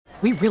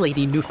We really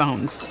need new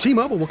phones.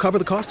 T-Mobile will cover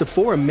the cost of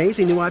 4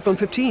 amazing new iPhone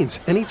 15s,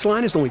 and each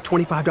line is only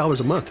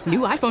 $25 a month. New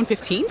iPhone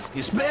 15s?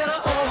 It's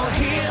better over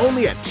here.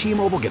 Only at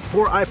T-Mobile, get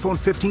 4 iPhone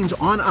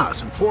 15s on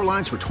us and 4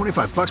 lines for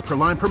 $25 per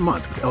line per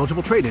month with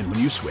eligible trade-in when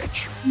you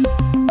switch.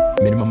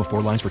 Minimum of 4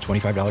 lines for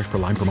 $25 per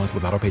line per month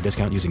with autopay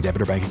discount using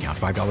debit or bank account.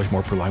 $5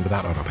 more per line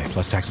without autopay,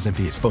 plus taxes and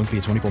fees. Phone fee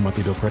at 24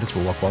 monthly bill credits for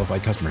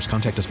well-qualified customers.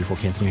 Contact us before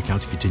canceling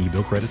account to continue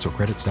bill credits or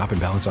credit stop and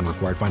balance on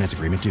required finance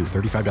agreement due.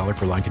 $35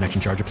 per line connection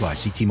charge applies.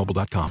 See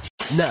T-Mobile.com.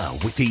 Now,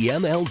 with the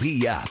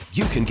MLB app,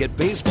 you can get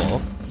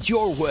baseball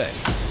your way.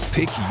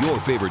 Pick your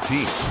favorite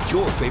team,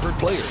 your favorite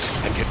players,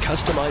 and get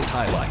customized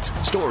highlights,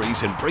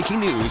 stories, and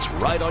breaking news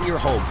right on your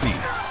home feed.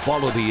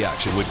 Follow the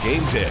action with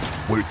Game Day,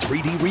 where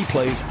 3D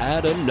replays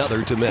add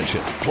another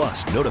dimension.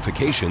 Plus,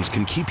 notifications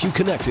can keep you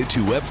connected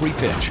to every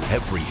pitch,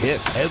 every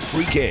hit,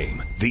 every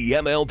game. The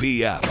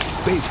MLB app.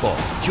 Baseball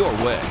your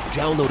way.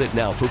 Download it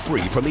now for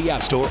free from the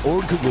App Store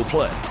or Google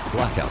Play.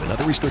 Blackout and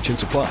other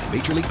restrictions apply.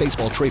 Major League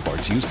Baseball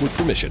trademarks used with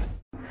permission.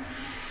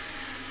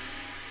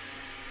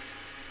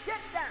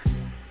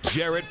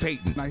 Jarrett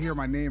Payton. I hear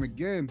my name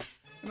again,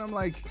 and I'm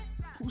like,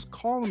 who's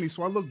calling me?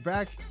 So I look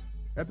back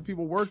at the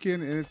people working,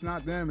 and it's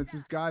not them. It's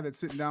this guy that's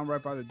sitting down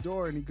right by the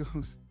door, and he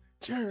goes,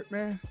 Jarrett,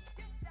 man,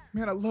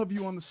 I love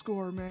you on the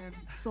score, man.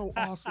 It's so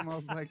awesome. I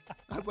was like,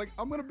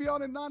 I'm going to be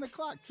on at 9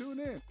 o'clock. Tune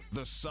in.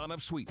 The son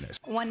of sweetness.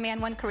 One man,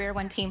 one career,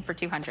 one team for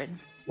 200.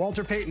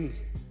 Walter Payton,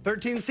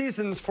 13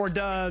 seasons for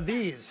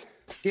these.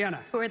 Deanna.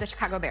 Who are the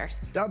Chicago Bears?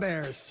 The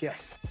Bears,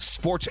 yes.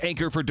 Sports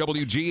anchor for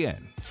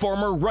WGN,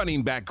 former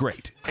running back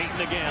great.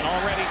 Payton again,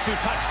 already 2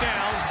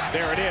 touchdowns.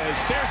 There it is.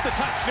 There's the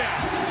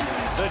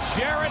touchdown. The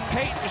Jarrett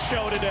Payton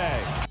Show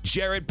today.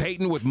 Jarrett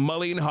Payton with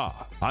Mulligan and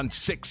Haugh on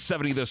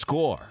 670 The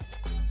Score.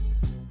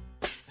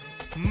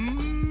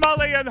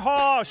 Mulligan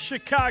Haugh,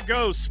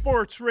 Chicago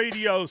Sports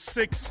Radio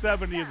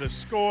 670 The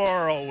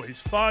Score.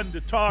 Always fun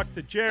to talk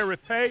to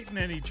Jarrett Payton,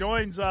 and he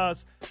joins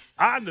us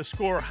on the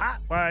Score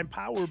Hotline,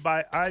 powered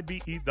by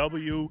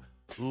IBEW,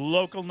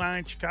 Local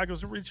 9,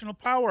 Chicago's original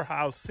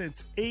powerhouse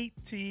since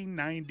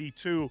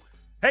 1892.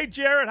 Hey,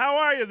 Jarrett, how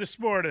are you this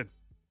morning?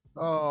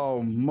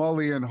 Oh,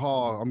 Mulligan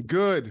Haugh. I'm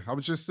good. I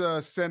was just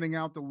sending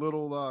out the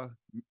little,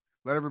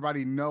 let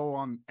everybody know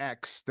on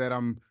X that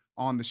I'm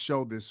on the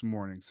show this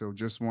morning. So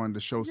just wanted to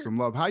show some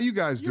love. How you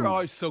guys doing? You're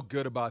always so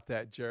good about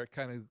that, Jarrett,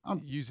 kind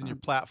of using your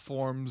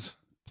platforms,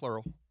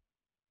 plural,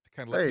 to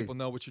kind of let people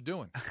know what you're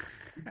doing.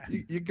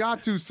 You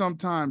got to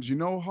sometimes,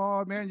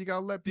 Haugh, man, you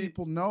got to let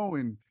people know.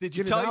 And did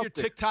you tell your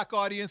TikTok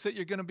audience that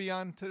you're going to be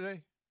on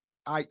today?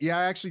 I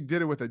actually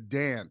did it with a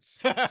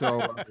dance.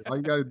 So all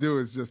you got to do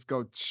is just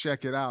go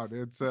check it out.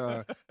 It's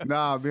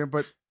nah, man,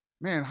 but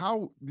man,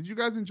 how did you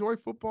guys enjoy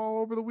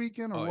football over the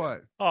weekend or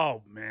what? Yeah.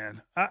 Oh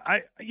man.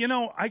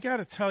 I got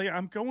to tell you,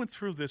 I'm going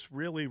through this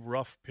really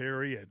rough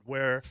period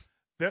where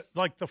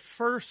the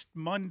first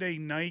Monday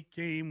night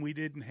game we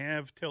didn't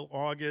have till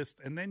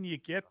August, and then you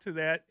get to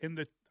that,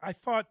 and I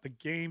thought the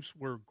games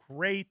were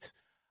great.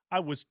 I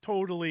was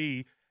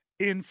totally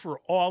in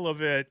for all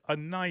of it. A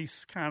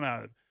nice kind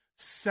of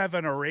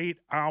 7 or 8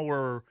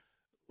 hour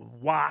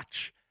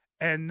watch.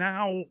 And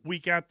now we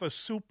got the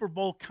Super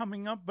Bowl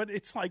coming up, but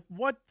it's like,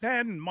 what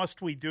then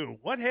must we do?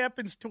 What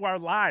happens to our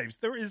lives?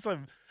 There is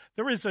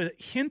a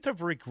hint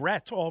of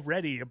regret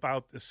already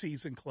about the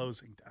season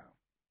closing down.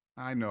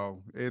 I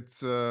know it's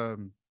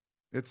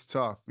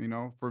tough.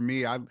 For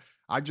me,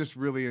 I just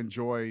really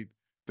enjoyed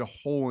the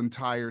whole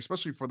entire,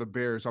 especially for the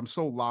Bears. I'm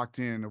so locked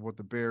in of what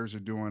the Bears are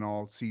doing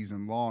all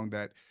season long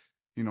that,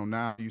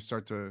 now you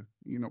start to,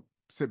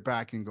 sit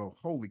back and go,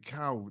 holy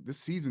cow, this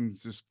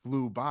season's just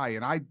flew by.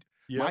 And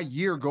my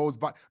year goes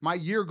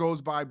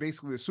by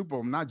basically the Super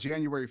Bowl, not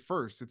January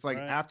 1st. It's like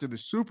after the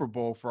Super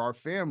Bowl for our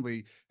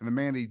family and the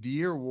Man of the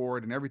Year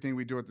award and everything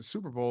we do at the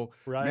Super Bowl.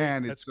 Right.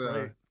 Man, it's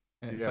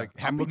like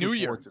Happy New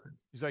Year.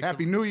 He's like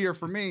Happy New Year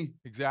for me.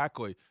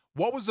 Exactly.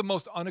 What was the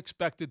most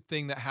unexpected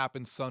thing that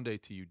happened Sunday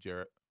to you,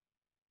 Jarrett?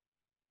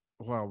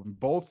 Well,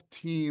 both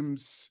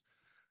teams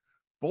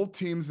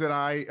that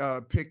I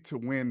picked to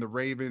win, the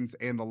Ravens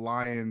and the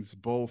Lions,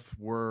 both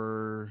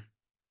were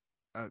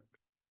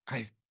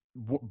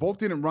both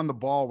didn't run the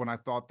ball when I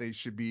thought they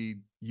should be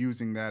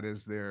using that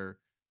as their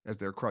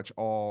crutch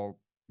all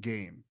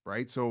game,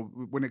 right? So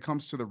when it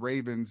comes to the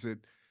Ravens,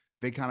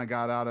 they kind of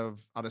got out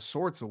of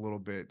sorts a little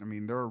bit. I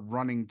mean, they're a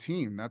running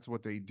team. That's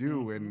what they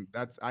do. And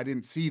I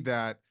didn't see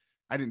that.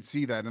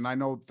 And I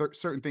know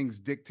certain things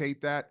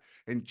dictate that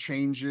and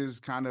changes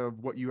kind of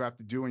what you have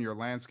to do in your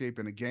landscape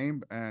in a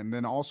game. And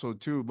then also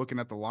too, looking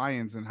at the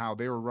Lions and how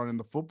they were running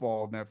the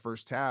football in that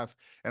first half.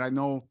 And I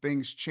know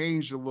things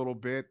changed a little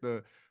bit.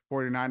 The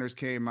 49ers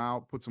came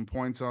out, put some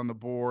points on the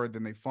board,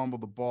 then they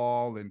fumbled the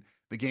ball, and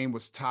the game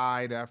was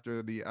tied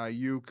after the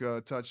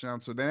Ayuk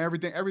touchdown. So then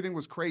everything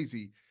was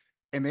crazy,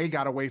 and they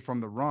got away from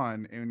the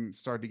run and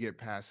started to get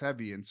pass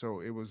heavy. And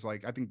so it was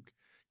like, I think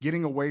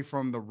getting away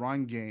from the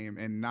run game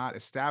and not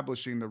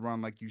establishing the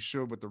run like you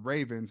should with the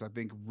Ravens, I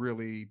think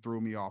really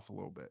threw me off a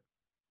little bit.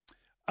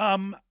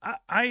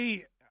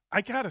 I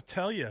got to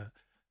tell you,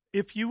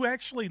 if you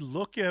actually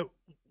look at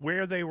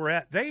where they were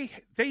at.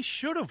 They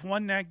should have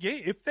won that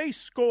game. If they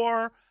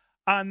score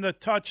on the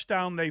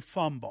touchdown, they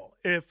fumble.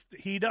 If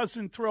he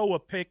doesn't throw a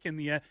pick in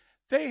the end,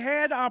 they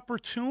had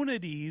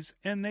opportunities,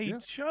 and they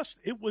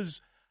it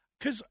was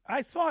because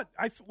I thought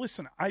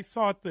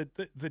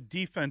that the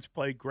defense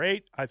played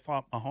great. I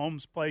thought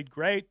Mahomes played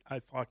great. I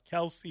thought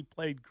Kelsey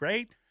played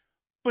great.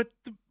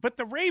 But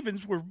the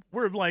Ravens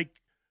were like,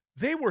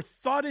 they were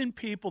thudding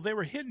people. They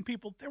were hitting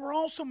people. They were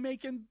also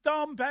making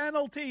dumb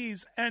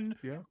penalties and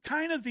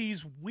kind of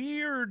these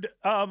weird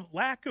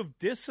lack of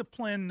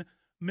discipline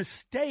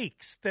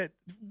mistakes that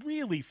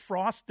really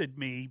frosted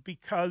me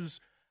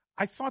because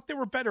I thought they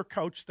were better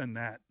coached than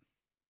that.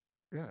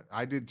 Yeah,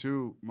 I did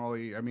too,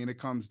 Mully. I mean, it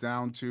comes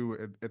down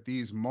to at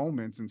these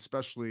moments, and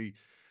especially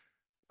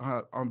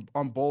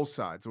on both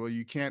sides. Well,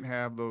 you can't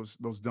have those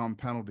dumb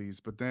penalties,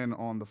 but then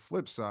on the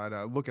flip side,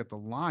 I look at the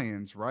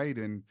Lions, right?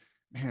 And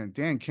man,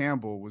 Dan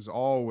Campbell was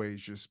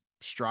always just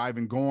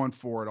striving, going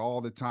for it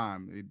all the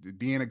time,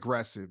 being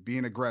aggressive.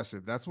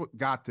 That's what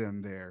got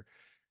them there.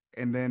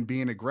 And then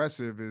being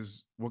aggressive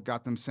is what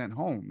got them sent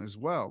home as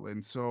well.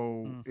 And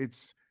so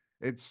it's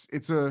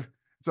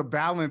a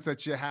balance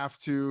that you have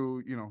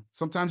to,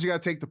 sometimes you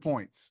got to take the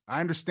points. I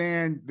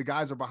understand the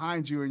guys are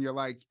behind you and you're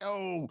like,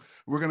 oh,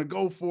 we're going to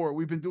go for it.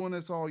 We've been doing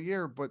this all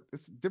year, but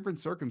it's different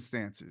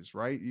circumstances,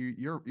 right?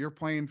 You're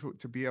playing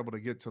to be able to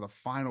get to the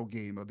final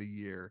game of the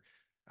year.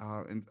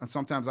 And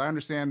sometimes I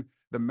understand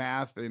the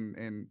math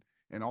and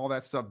all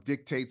that stuff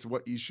dictates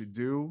what you should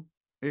do.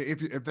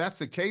 If that's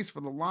the case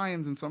for the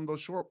Lions and some of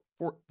those short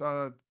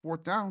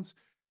fourth downs,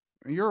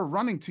 you're a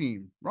running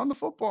team. Run the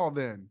football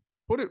then.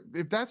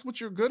 If that's what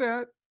you're good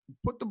at,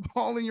 put the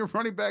ball in your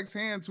running back's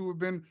hands who have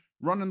been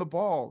running the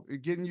ball,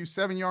 getting you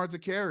 7 yards a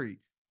carry.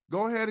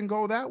 Go ahead and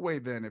go that way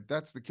then, if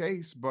that's the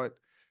case. But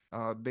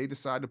they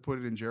decide to put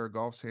it in Jared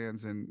Goff's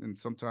hands, and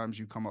sometimes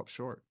you come up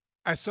short.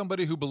 As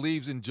somebody who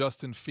believes in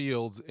Justin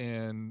Fields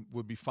and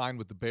would be fine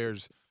with the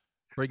Bears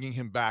bringing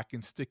him back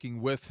and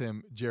sticking with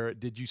him, Jarrett,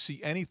 did you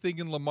see anything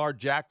in Lamar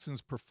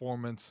Jackson's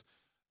performance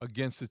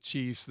against the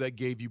Chiefs that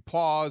gave you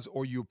pause,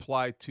 or you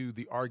applied to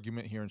the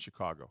argument here in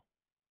Chicago?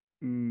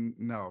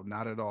 No,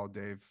 not at all,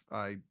 Dave.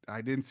 I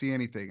didn't see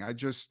anything.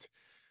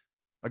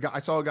 I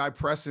saw a guy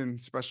pressing,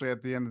 especially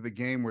at the end of the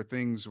game where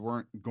things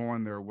weren't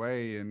going their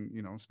way, and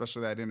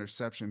especially that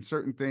interception.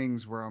 Certain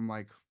things where I'm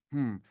like,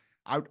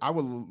 I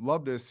would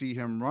love to see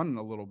him run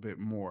a little bit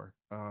more.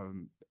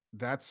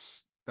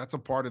 That's a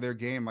part of their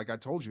game, like I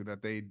told you,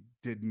 that they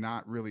did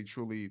not really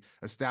truly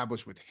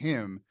establish with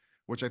him,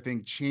 which I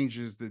think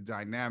changes the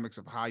dynamics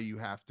of how you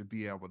have to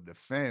be able to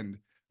defend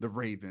the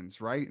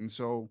Ravens, right? And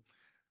so.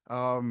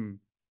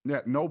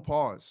 No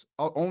pause.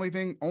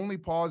 Only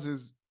pause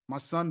is my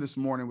son this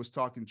morning was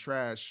talking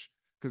trash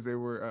because they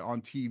were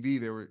on TV.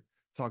 They were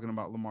talking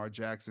about Lamar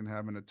Jackson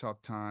having a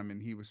tough time, and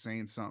he was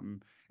saying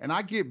something. And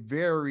I get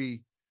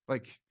very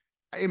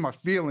in my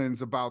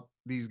feelings about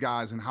these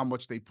guys and how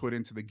much they put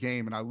into the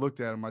game. And I looked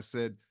at him. I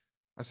said,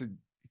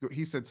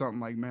 he said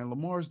something like, "Man,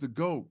 Lamar's the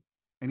GOAT,"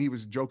 and he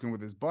was joking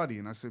with his buddy.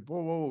 And I said,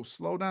 "Whoa,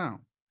 slow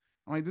down."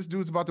 I'm like, this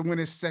dude's about to win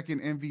his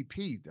second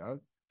MVP, Doug.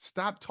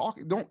 Stop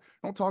talking. Don't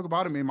talk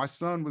about him. And my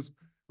son was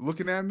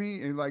looking at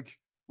me and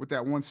with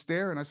that one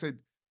stare. And I said,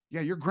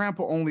 yeah, your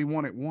grandpa only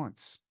won it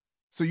once.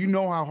 So you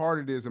know how hard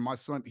it is. And my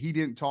son, he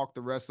didn't talk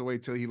the rest of the way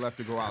till he left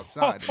to go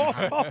outside.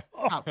 How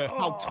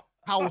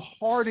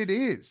hard it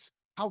is,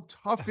 how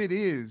tough it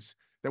is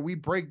that we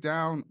break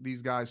down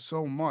these guys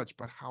so much,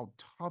 but how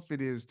tough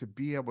it is to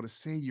be able to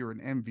say you're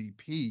an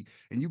MVP.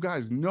 And you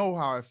guys know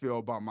how I feel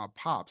about my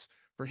pops.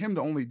 For him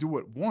to only do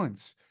it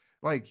once,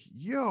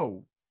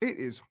 it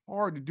is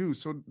hard to do.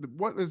 So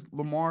what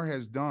Lamar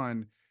has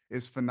done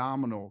is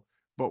phenomenal,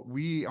 but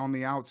we on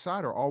the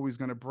outside are always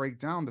going to break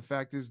down. The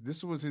fact is,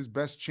 this was his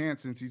best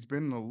chance since he's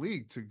been in the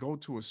league to go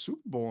to a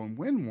Super Bowl and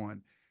win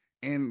one.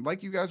 And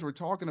like you guys were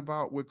talking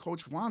about what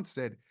Coach Juan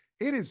said,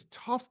 it is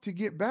tough to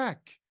get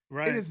back.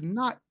 Right. It is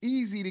not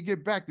easy to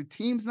get back. The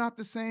team's not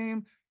the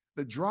same.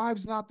 The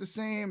drive's not the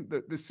same.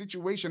 The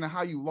situation of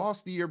how you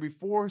lost the year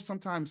before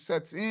sometimes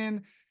sets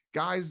in.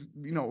 Guys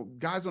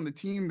on the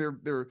team,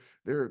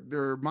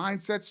 their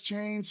mindsets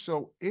change.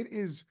 So it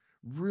is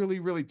really,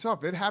 really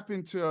tough. It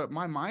happened to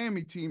my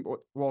Miami team.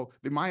 Well,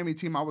 the Miami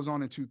team I was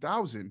on in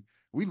 2000.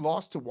 We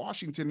lost to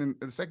Washington in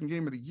the second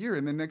game of the year.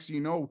 And then next thing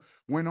you know,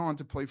 went on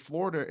to play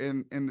Florida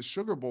in the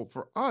Sugar Bowl.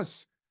 For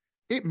us,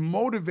 it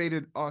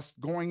motivated us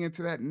going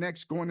into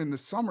the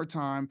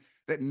summertime,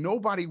 that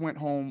nobody went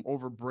home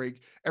over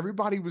break.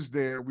 Everybody was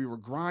there. We were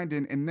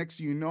grinding. And next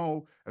thing you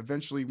know,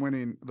 eventually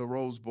winning the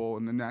Rose Bowl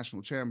and the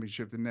national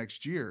championship the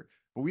next year.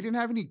 But we didn't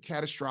have any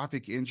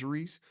catastrophic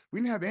injuries. We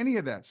didn't have any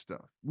of that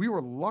stuff. We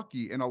were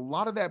lucky. And a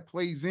lot of that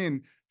plays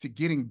in to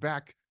getting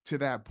back to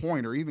that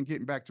point, or even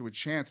getting back to a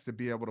chance to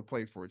be able to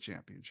play for a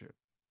championship.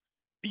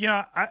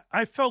 Yeah,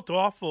 I felt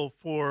awful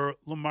for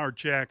Lamar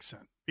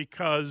Jackson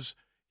because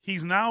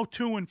he's now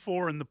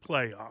 2-4 in the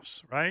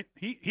playoffs, right?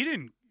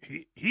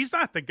 He's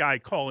not the guy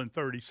calling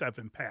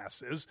 37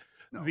 passes.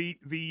 No.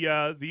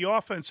 The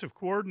offensive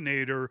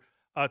coordinator,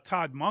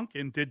 Todd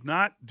Monken, did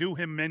not do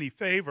him many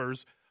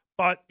favors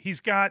but he's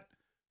got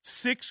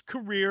 6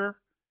 career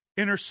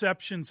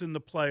interceptions in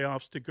the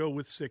playoffs to go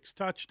with 6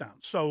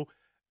 touchdowns. So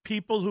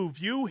people who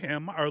view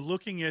him are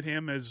looking at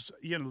him as,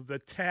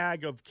 the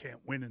tag of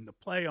can't win in the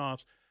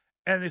playoffs.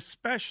 And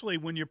especially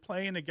when you're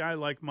playing a guy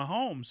like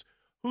Mahomes,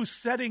 who's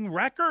setting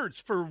records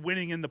for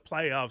winning in the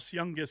playoffs,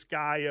 youngest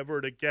guy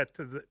ever to get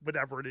to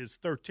whatever it is,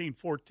 13,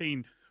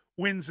 14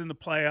 wins in the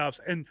playoffs,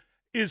 and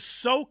is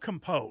so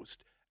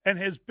composed and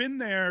has been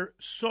there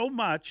so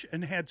much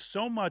and had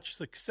so much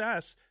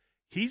success.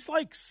 He's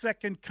like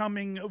second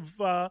coming of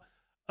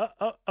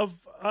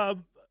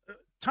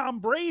Tom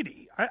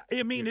Brady.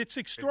 I mean, it's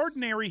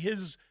extraordinary,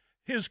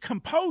 his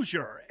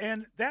composure,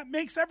 and that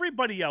makes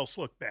everybody else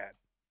look bad.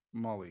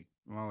 Mully,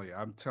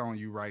 I'm telling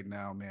you right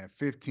now, man,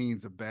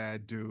 15's a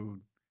bad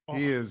dude. Oh.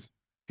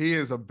 He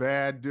is a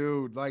bad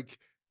dude. Like,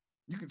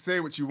 you can say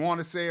what you want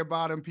to say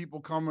about him. People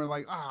come and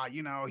like,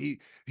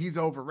 he's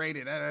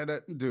overrated.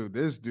 Dude,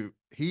 this dude,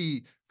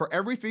 for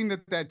everything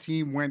that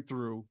team went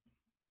through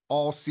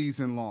all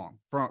season long,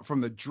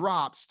 from the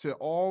drops to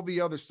all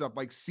the other stuff,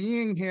 like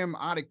seeing him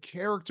out of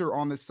character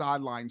on the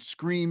sideline,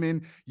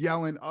 screaming,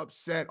 yelling,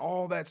 upset,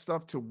 all that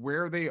stuff, to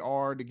where they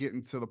are to get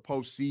into the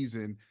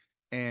postseason.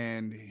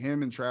 And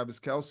him and Travis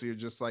Kelce are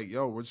just like,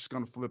 yo, we're just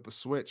going to flip a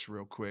switch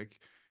real quick,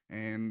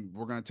 and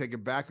we're going to take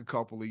it back a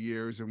couple of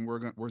years, and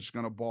we're just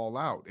going to ball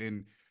out.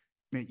 And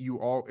man,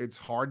 it's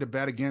hard to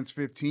bet against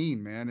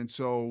 15, man. And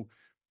so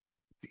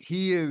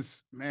he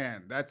is,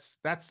 man, that's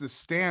the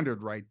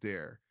standard right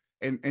there.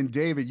 And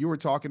David, you were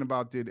talking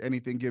about, did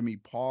anything give me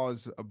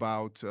pause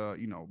about,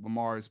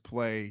 Lamar's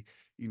play?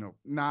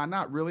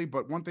 Not really.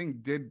 But one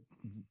thing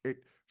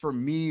for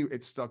me,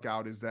 it stuck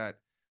out is that,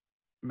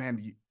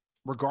 man,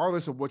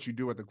 regardless of what you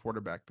do at the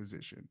quarterback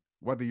position,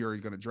 whether you're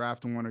going to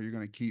draft one or you're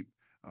going to keep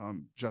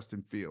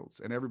Justin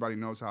Fields, and everybody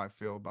knows how I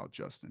feel about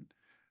Justin.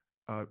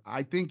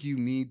 I think you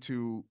need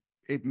to,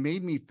 it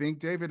made me think,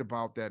 David,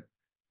 about that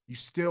you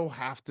still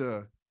have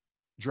to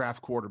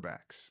draft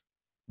quarterbacks,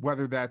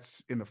 whether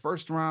that's in the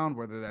first round,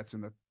 whether that's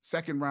in the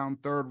second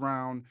round, third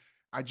round.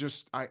 I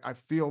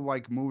feel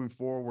like moving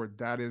forward,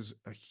 that is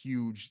a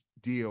huge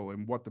deal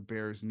and what the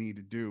Bears need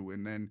to do.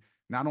 And then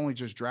not only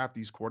just draft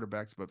these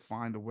quarterbacks, but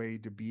find a way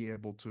to be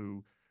able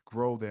to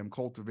grow them,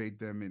 cultivate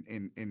them,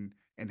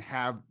 and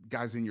have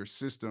guys in your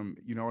system,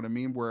 you know what I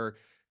mean, where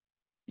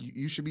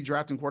you should be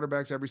drafting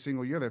quarterbacks every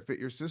single year that fit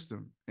your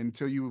system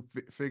until you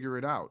figure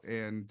it out.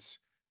 And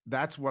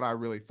that's what I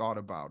really thought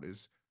about,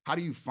 is how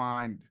do you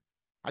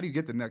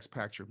get the next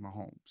Patrick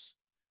Mahomes?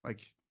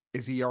 Like,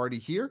 is he already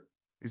here?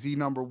 Is he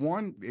number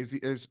one?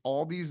 Is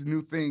all these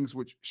new things,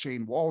 which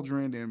Shane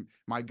Waldron and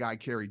my guy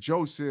Kerry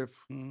Joseph,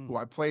 who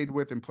I played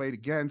with and played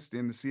against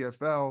in the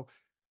CFL,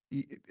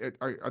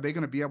 are they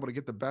going to be able to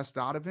get the best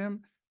out of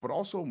him? But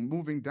also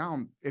moving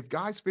down, if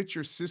guys fit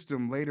your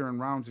system later in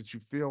rounds that you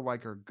feel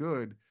like are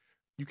good,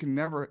 you can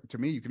never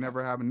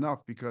have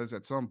enough, because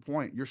at some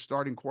point your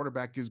starting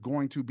quarterback is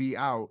going to be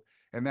out,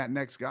 and that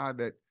next guy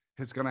that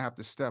is going to have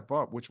to step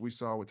up, which we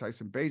saw with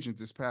Tyson Bagent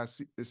this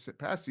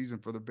past season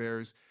for the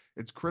Bears.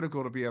 It's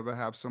critical to be able to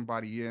have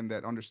somebody in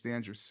that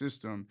understands your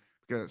system,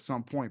 because at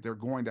some point they're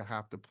going to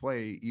have to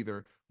play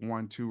either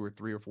 1, 2, or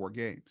 3 or 4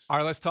 games. All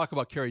right, let's talk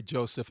about Kerry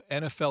Joseph,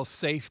 NFL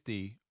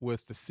safety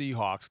with the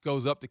Seahawks,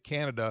 goes up to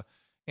Canada,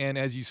 and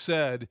as you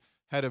said,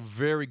 had a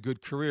very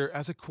good career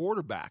as a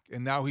quarterback,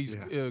 and now he's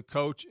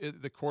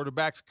the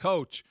quarterback's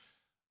coach.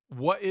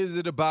 What is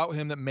it about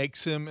him that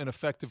makes him an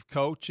effective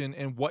coach,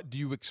 and what do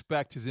you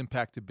expect his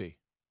impact to be?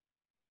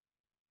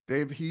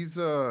 Dave, he's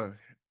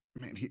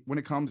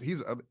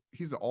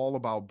he's all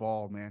about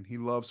ball, man. He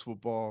loves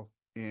football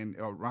and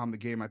around the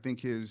game. I think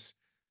his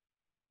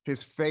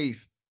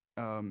faith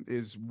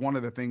is one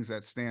of the things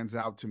that stands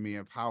out to me,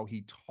 of how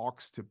he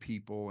talks to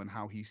people and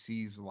how he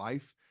sees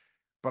life.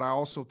 But I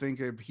also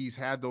think he's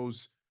had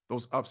those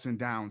ups and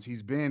downs.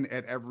 He's been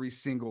at every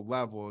single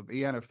level,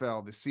 the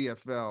NFL, the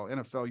CFL,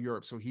 NFL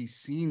Europe. So he's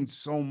seen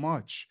so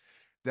much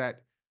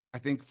that I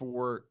think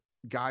for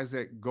guys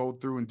that go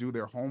through and do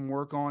their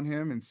homework on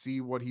him and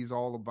see what he's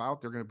all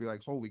about, they're going to be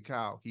like, holy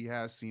cow, he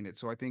has seen it.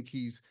 So I think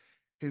his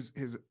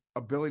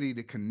ability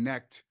to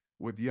connect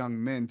with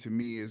young men, to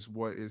me, is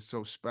what is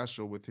so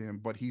special with him.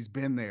 But he's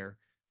been there.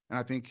 And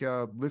I think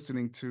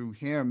listening to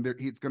him,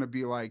 it's going to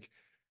be like,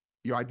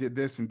 I did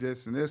this and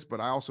this and this,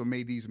 but I also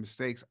made these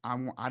mistakes.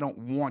 I don't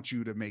want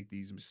you to make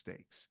these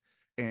mistakes,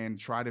 and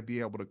try to be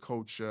able to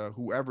coach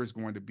whoever's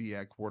going to be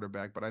at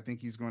quarterback. But I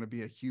think he's going to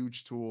be a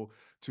huge tool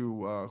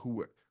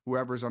to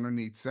whoever's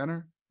underneath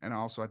center. And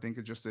also I think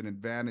it's just an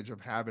advantage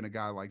of having a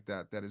guy like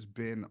that has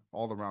been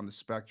all around the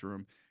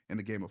spectrum in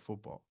the game of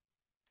football.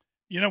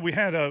 We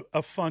had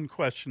a fun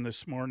question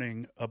this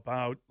morning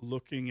about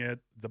looking at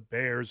the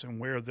Bears and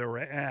where they're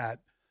at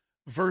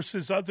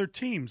versus other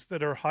teams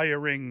that are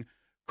hiring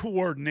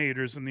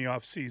coordinators in the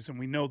offseason.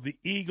 We know the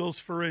Eagles,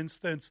 for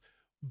instance,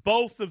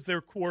 both of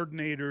their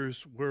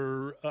coordinators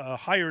were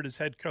hired as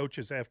head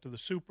coaches after the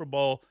Super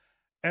Bowl,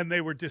 and they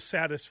were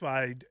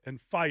dissatisfied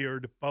and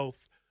fired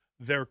both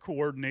their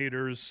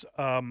coordinators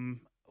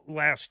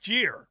last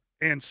year.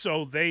 And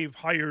so they've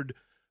hired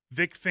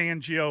Vic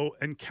Fangio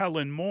and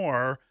Kellen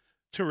Moore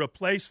to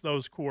replace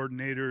those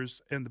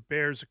coordinators. And the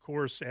Bears, of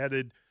course,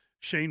 added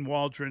Shane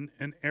Waldron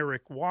and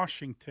Eric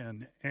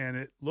Washington. And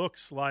it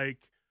looks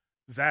like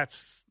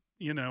that's,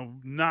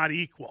 not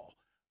equal.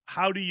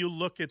 How do you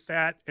look at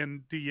that?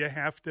 And do you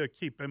have to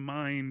keep in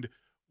mind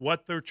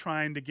what they're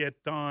trying to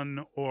get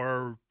done?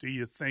 Or do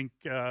you think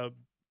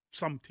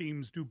some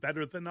teams do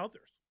better than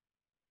others?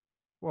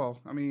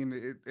 Well, I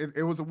mean,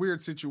 it was a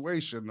weird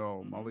situation,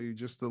 though, Mully,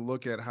 just to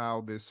look at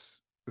how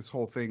this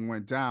whole thing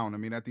went down. I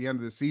mean, at the end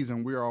of the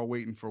season, we were all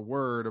waiting for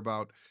word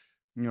about,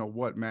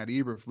 what Matt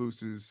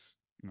Eberflus's,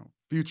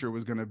 future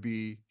was going to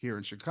be here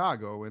in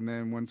Chicago. And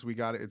then once we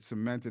got it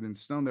cemented in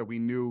stone that we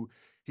knew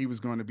he was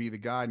going to be the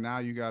guy, now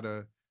you got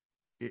to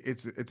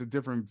it's a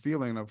different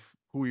feeling of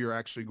who you're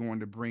actually going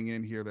to bring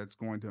in here that's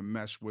going to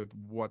mesh with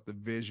what the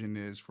vision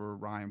is for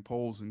Ryan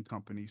Poles and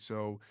company.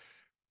 So,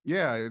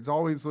 yeah, it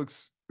always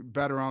looks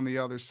better on the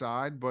other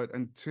side, but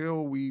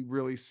until we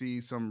really see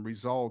some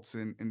results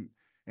and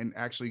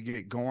actually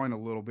get going a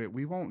little bit,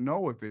 we won't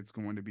know if it's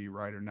going to be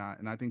right or not.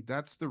 And I think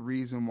that's the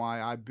reason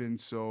why I've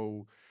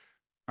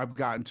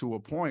gotten to a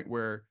point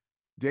where,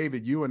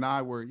 David, you and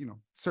I were,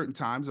 certain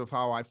times of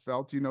how I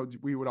felt,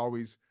 we would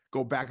always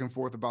go back and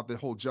forth about the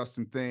whole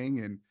Justin thing,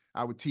 and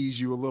I would tease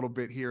you a little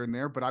bit here and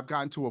there, but I've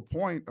gotten to a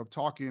point of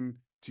talking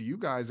to you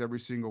guys every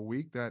single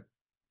week that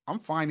I'm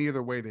fine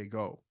either way they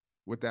go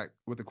with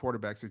the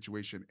quarterback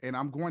situation. And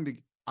I'm going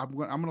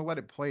to let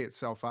it play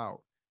itself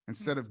out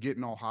instead of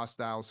getting all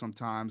hostile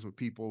sometimes with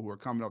people who are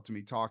coming up to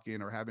me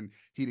talking or having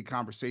heated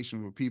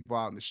conversations with people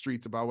out in the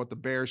streets about what the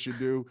Bears should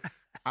do.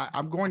 I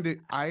am going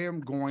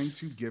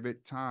to give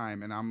it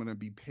time, and I'm going to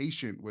be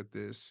patient with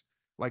this.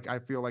 Like I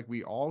feel like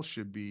we all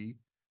should be,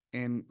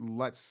 and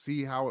let's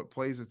see how it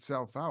plays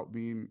itself out. I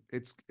mean,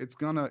 it's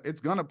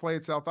gonna play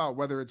itself out,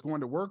 whether it's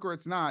going to work or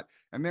it's not,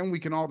 and then we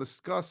can all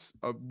discuss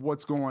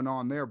what's going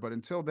on there. But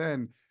until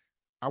then,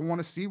 I want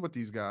to see what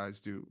these guys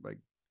do. Like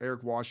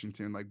Eric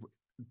Washington, like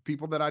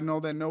people that I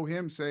know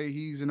him say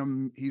he's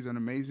an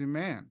amazing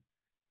man,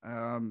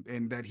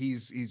 and that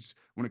he's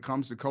when it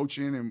comes to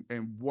coaching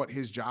and what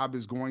his job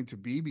is going to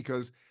be,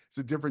 because it's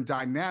a different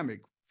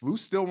dynamic. Flus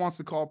still wants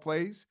to call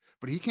plays,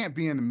 but he can't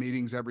be in the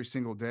meetings every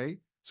single day.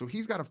 So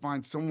he's got to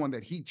find someone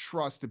that he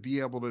trusts to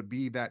be able to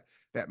be that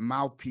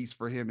mouthpiece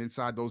for him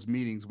inside those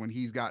meetings when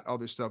he's got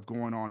other stuff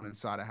going on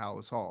inside of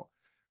Haugh.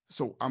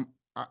 So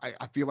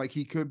I feel like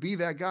he could be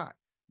that guy.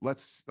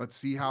 Let's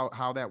see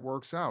how that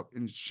works out.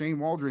 And Shane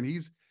Waldron,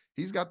 he's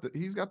got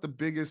the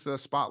biggest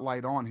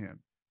spotlight on him,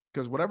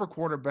 because whatever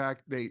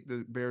quarterback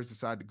the Bears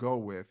decide to go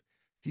with,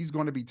 he's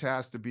going to be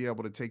tasked to be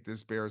able to take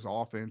this Bears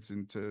offense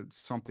into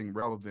something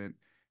relevant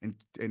and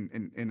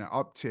an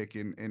uptick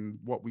in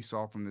what we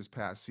saw from this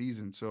past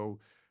season. So,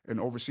 and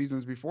over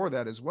seasons before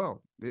that as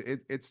well.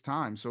 It's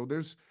time. So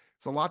it's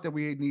a lot that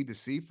we need to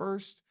see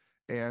first.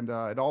 And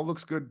it all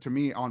looks good to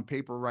me on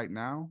paper right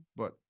now,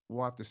 but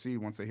we'll have to see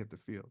once they hit the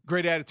field.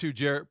 Great attitude,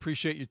 Jarrett.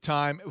 Appreciate your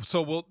time.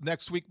 So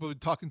next week we'll be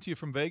talking to you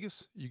from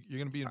Vegas. You're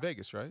going to be in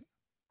Vegas, right?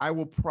 I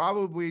will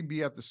probably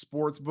be at the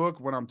sports book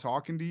when I'm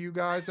talking to you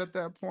guys at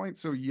that point.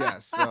 So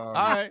yes. All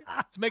right.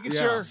 Just making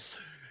sure.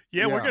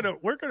 Yeah,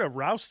 we're gonna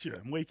roust you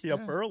and wake you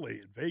up early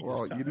in Vegas.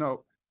 Well,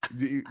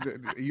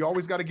 time. You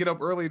always got to get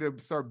up early to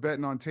start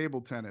betting on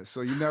table tennis,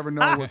 so you never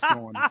know what's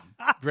going on.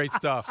 Great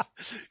stuff.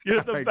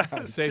 You're the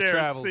best. Safe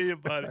travels. See you,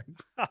 buddy.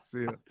 See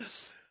you.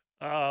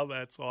 Oh,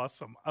 that's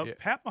awesome.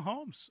 Pat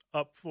Mahomes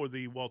up for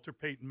the Walter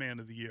Payton Man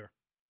of the Year.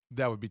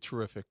 That would be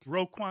terrific.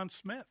 Roquan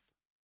Smith.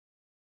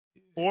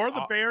 Or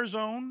the Bears'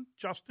 own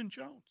Justin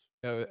Jones.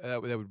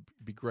 That would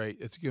be great.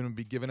 It's going to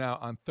be given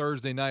out on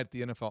Thursday night at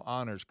the NFL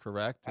Honors,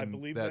 correct? I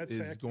believe that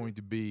is accurate. Going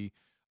to be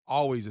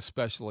always a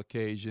special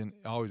occasion,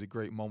 always a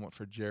great moment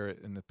for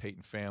Jarrett and the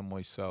Payton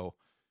family. So,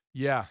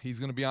 yeah, he's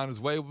going to be on his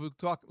way. We'll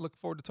look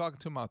forward to talking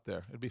to him out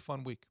there. It'll be a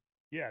fun week.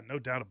 Yeah, no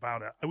dount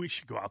about it. We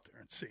should go out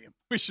there and see him.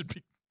 We should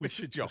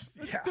jump.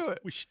 Let's do it.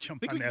 We should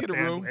jump on that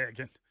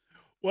bandwagon.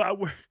 Well,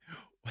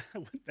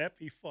 wouldn't that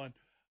be fun?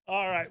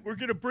 All right, we're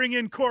going to bring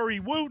in Corey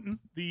Wootton,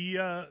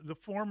 the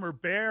former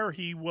Bear.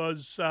 He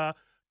was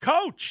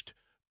coached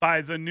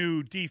by the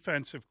new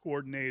defensive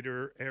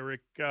coordinator.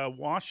 Eric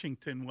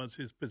Washington was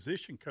his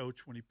position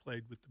coach when he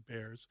played with the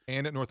Bears.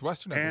 And at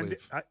Northwestern, I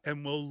believe.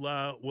 And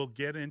we'll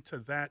get into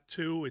that,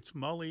 too. It's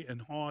Mully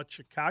and Haugh at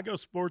Chicago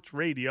Sports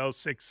Radio,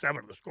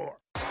 6-7 The Score.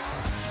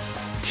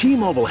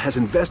 T-Mobile has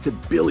invested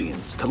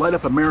billions to light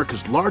up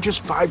America's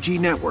largest 5G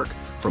network,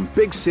 from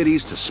big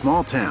cities to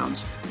small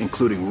towns,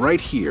 including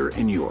right here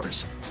in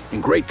yours.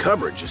 And great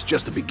coverage is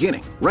just the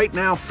beginning. Right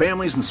now,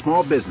 families and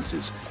small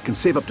businesses can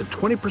save up to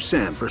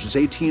 20% versus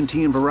AT&T and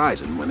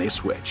Verizon when they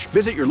switch.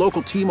 Visit your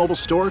local T-Mobile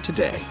store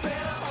today.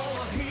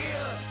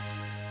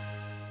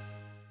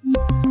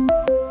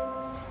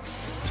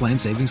 Plan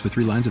savings with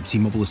 3 lines of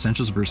T-Mobile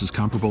Essentials versus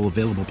comparable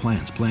available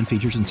plans. Plan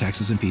features and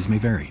taxes and fees may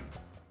vary.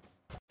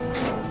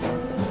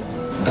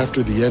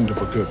 After the end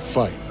of a good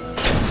fight,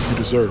 you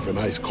deserve an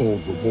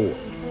ice-cold reward.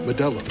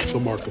 Medalla is the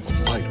mark of a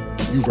fighter.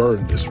 you've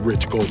earned this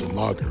rich golden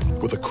lager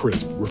with a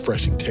crisp,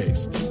 refreshing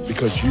taste.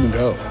 Because you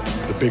know,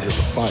 the bigger the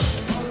fight,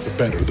 the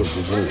better the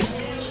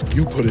reward.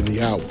 You put in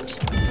the hours,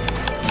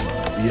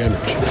 the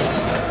energy,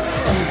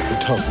 the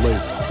tough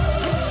labor.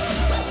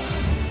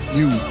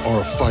 You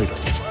are a fighter,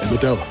 and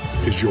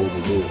Modelo is your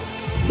reward.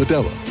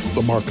 Modelo,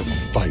 the mark of a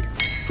fighter.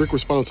 Drink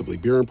responsibly.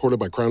 Beer imported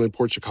by Crown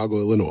Imports, Chicago,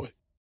 Illinois.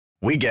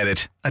 We get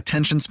it.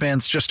 Attention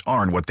spans just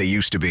aren't what they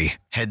used to be.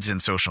 Heads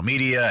in social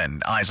media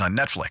and eyes on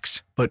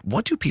Netflix. But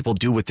what do people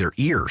do with their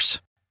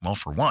ears? Well,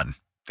 for one,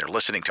 they're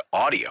listening to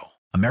audio.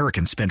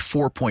 Americans spend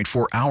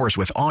 4.4 hours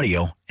with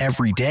audio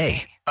every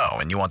day. Oh,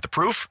 and you want the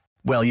proof?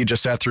 Well, you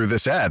just sat through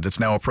this ad that's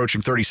now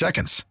approaching 30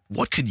 seconds.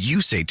 What could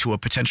you say to a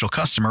potential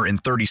customer in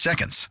 30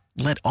 seconds?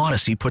 Let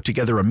Odyssey put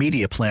together a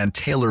media plan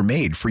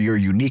tailor-made for your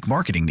unique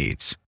marketing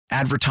needs.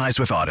 Advertise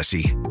with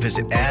Odyssey.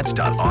 Visit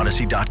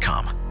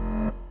ads.odyssey.com.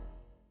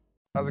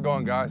 How's it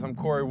going, guys? I'm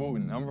Corey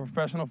Wootton. I'm a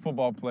professional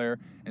football player,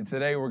 and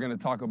today we're going to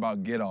talk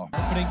about get off.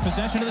 Opening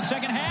possession of the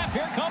second half.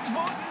 Here comes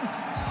Wooten,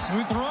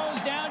 who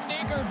throws down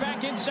Digger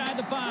back inside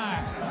the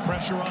 5.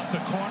 Pressure off the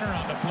corner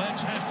on the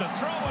blitz. Has to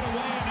throw it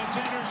away, and it's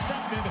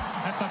intercepted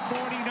at the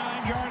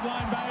 49-yard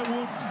line by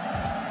Wooten.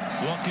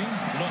 Looking,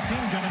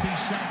 going to be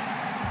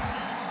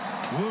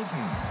sacked.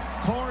 Wooten,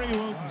 Corey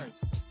Wootton.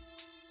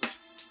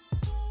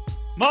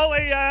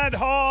 Mulligan,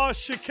 Haugh,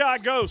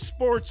 Chicago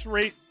Sports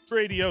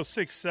Radio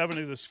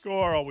 670 The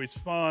Score. Always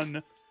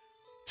fun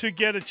to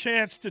get a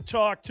chance to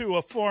talk to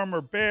a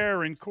former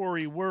Bear, and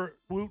Corey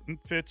Wootton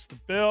fits the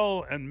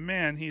bill. And,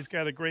 man, he's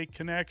got a great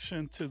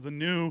connection to the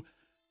new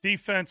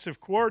defensive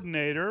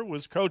coordinator.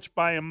 Was coached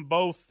by him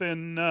both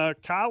in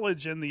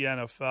college and the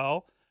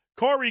NFL.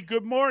 Corey,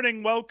 good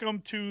morning. Welcome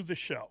to the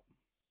show.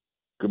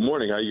 Good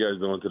morning. How you guys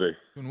doing today?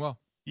 Doing well.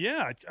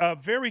 Yeah,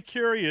 very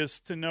curious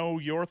to know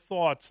your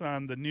thoughts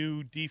on the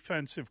new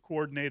defensive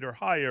coordinator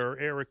hire,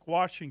 Eric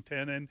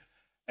Washington,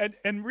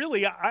 and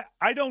really,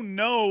 I don't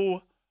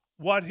know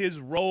what his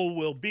role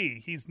will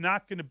be. He's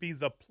not going to be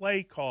the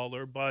play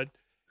caller, but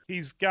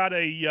he's got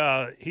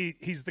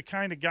he's the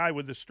kind of guy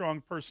with a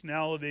strong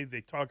personality.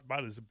 They talk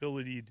about his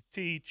ability to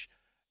teach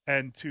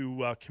and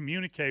to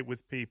communicate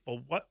with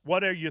people.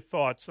 What are your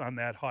thoughts on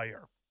that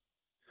hire?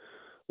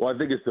 Well, I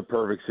think it's the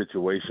perfect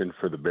situation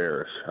for the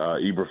Bears.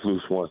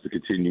 Eberflus wants to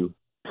continue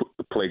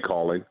play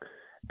calling,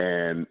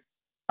 and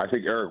I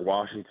think Eric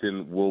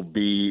Washington will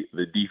be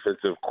the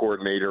defensive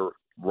coordinator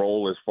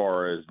role as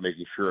far as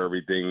making sure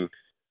everything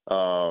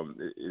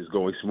is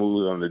going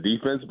smooth on the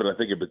defense. But I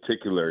think in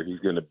particular, he's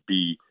going to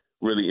be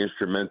really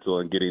instrumental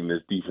in getting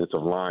this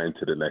defensive line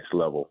to the next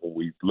level. When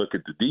we look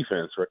at the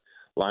defense, right,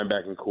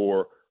 linebacking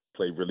core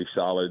played really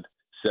solid,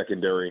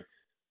 secondary,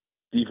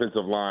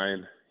 defensive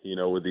line, you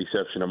know, with the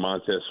exception of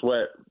Montez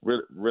Sweat,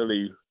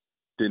 really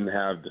didn't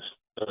have the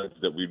studs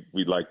that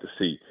we'd like to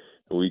see.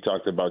 And we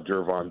talked about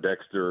Gervon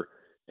Dexter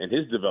and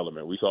his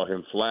development. We saw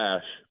him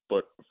flash,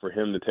 but for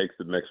him to take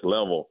to the next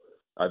level,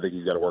 I think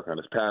he's got to work on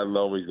his pad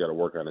level. He's got to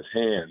work on his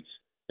hands.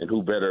 And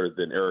who better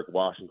than Eric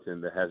Washington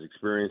that has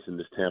experience in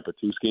this Tampa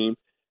 2 scheme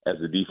as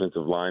a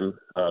defensive line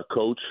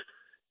coach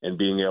and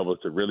being able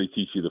to really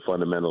teach you the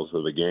fundamentals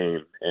of the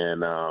game.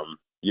 And,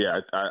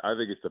 I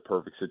think it's the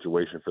perfect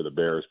situation for the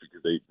Bears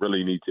because they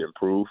really need to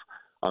improve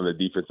on the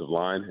defensive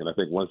line. And I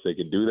think once they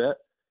can do that,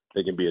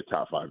 they can be a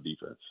top 5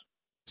 defense.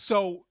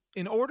 So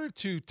in order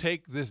to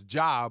take this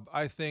job,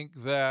 I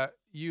think that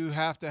you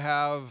have to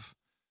have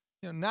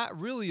not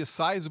really a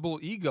sizable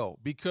ego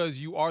because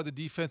you are the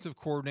defensive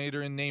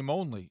coordinator in name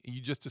only.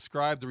 You just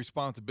described the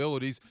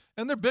responsibilities,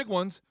 and they're big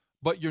ones,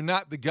 but you're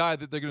not the guy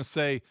that they're going to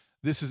say,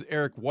 this is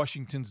Eric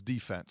Washington's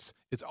defense.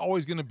 It's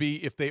always going to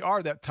be, if they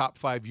are that top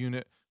 5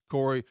 unit,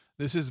 Corey,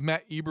 this is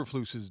Matt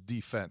Eberflus's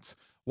defense.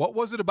 What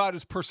was it about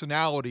his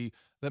personality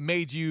that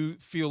made you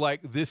feel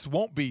like this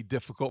won't be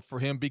difficult for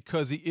him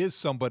because he is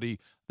somebody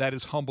that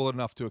is humble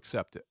enough to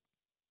accept it?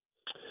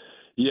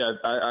 Yeah,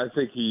 I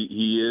think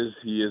he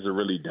is a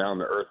really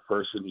down-to-earth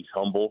person. He's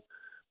humble.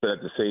 But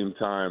at the same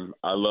time,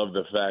 I love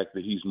the fact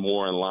that he's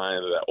more in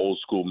line with that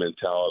old-school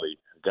mentality.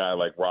 A guy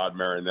like Rod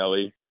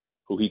Marinelli,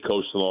 who he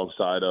coached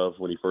alongside of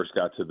when he first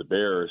got to the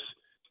Bears,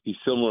 he's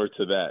similar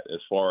to that as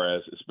far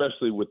as,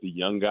 especially with the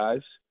young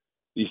guys.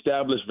 The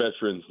established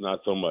veterans, not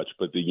so much,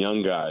 but the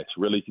young guys,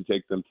 really to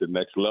take them to the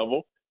next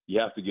level, you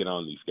have to get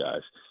on these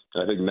guys.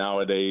 And I think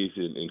nowadays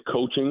in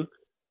coaching,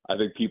 I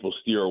think people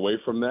steer away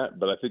from that,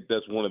 but I think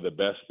that's one of the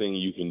best things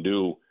you can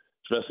do,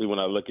 especially when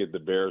I look at the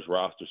Bears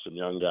roster, some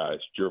young guys,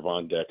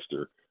 Gervon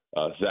Dexter,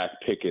 Zach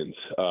Pickens,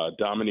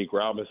 Dominique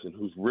Robinson,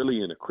 who's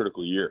really in a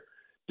critical year.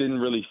 Didn't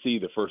really see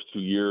the first 2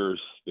 years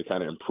the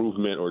kind of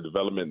improvement or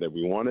development that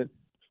we wanted.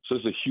 So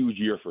it's a huge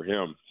year for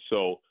him.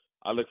 So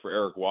I look for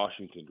Eric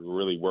Washington to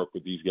really work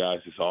with these guys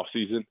this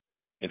offseason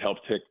and help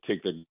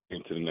take their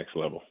game to the next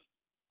level.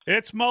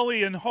 It's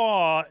Mulligan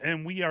Haugh,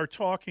 and we are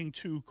talking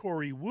to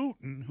Corey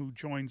Wootton, who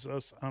joins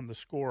us on the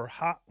Score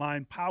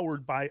Hotline,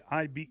 powered by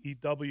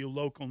IBEW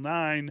Local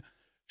 9,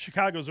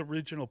 Chicago's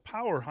original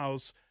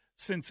powerhouse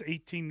since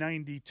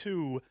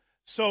 1892.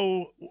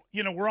 So,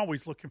 we're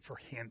always looking for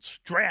hints,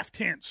 draft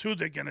hints, who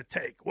they're going to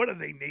take, what do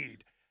they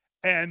need?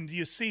 And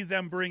you see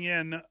them bring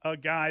in a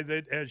guy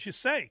that, as you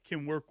say,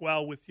 can work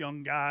well with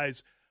young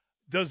guys.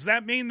 Does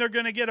that mean they're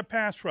going to get a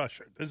pass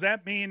rusher? Does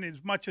that mean,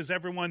 as much as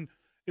everyone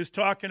is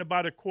talking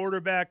about a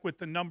quarterback with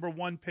the number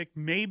 1 pick,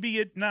 maybe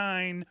at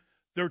 9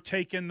 they're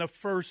taking the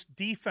first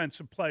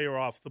defensive player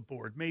off the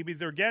board? Maybe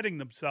they're getting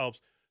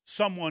themselves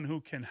someone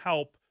who can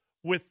help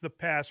with the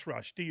pass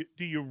rush. Do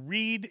you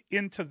read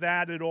into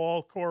that at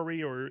all,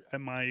 Corey, or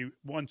am I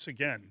once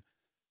again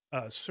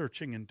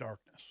searching in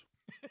darkness?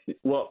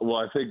 Well,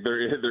 I think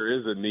there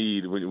is a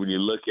need when you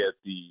look at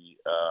the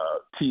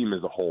team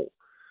as a whole.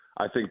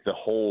 I think the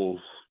holes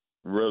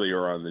really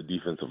are on the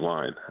defensive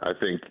line. I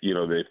think, they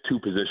have 2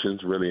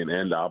 positions, really an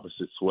end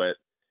opposite Sweat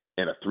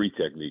and a 3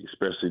 technique,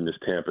 especially in this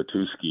Tampa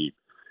 2 scheme.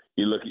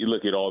 You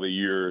look at all the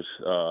years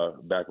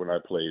back when I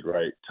played,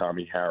 right?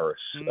 Tommy Harris,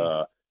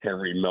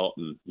 Henry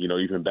Melton,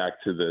 even back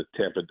to the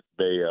Tampa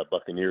Bay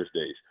Buccaneers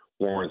days,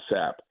 Warren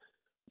Sapp.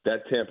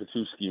 That Tampa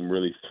 2 scheme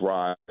really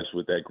thrives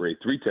with that grade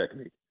 3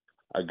 technique.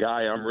 A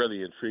guy I'm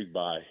really intrigued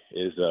by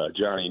is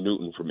Johnny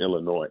Newton from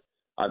Illinois.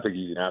 I think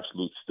he's an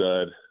absolute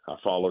stud. I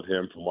followed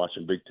him from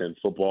watching Big Ten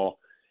football.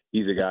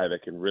 He's a guy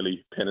that can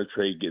really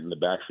penetrate, get in the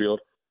backfield.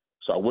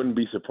 So I wouldn't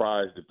be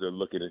surprised if they're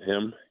looking at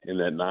him in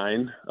that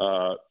 9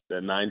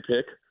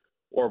 pick,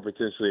 or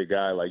potentially a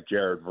guy like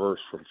Jarrett Verse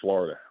from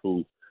Florida,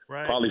 who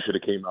probably should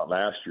have came out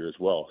last year as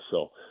well.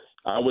 So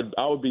I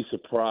would be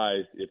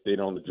surprised if they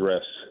don't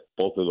address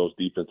both of those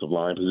defensive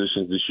line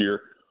positions this year.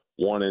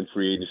 1 in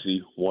free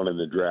agency, 1 in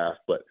the draft.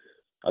 But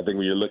I think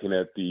when you're looking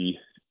at the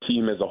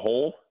team as a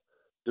whole,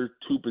 they're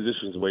 2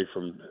 positions away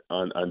from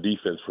on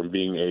defense from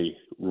being a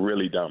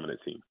really dominant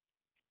team.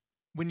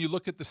 When you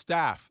look at the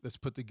staff that's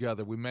put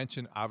together, we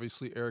mentioned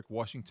obviously Eric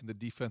Washington, the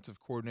defensive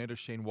coordinator,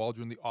 Shane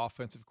Waldron, the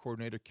offensive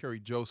coordinator, Kerry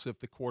Joseph,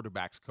 the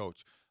quarterbacks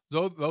coach.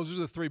 Those are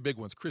the 3 big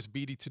ones. Chris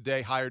Beatty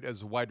today hired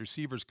as a wide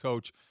receivers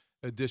coach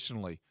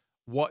additionally.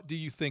 What do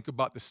you think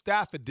about the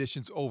staff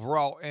additions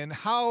overall, and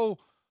how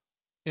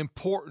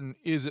important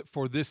is it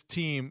for this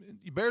team?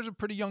 The Bears are a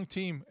pretty young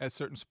team at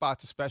certain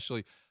spots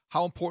especially.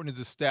 How important is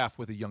the staff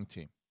with a young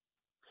team?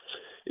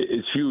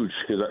 It's huge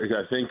because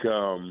I think,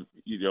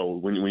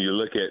 when you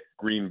look at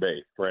Green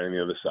Bay, right on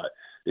the other side,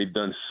 they've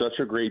done such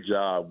a great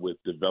job with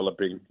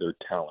developing their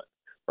talent.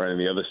 Right on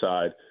the other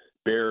side,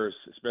 Bears,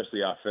 especially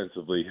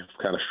offensively, have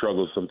kind of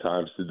struggled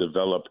sometimes to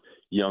develop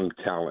young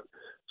talent.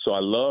 So I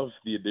love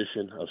the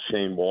addition of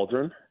Shane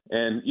Waldron.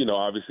 And,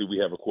 obviously we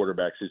have a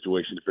quarterback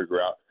situation to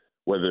figure out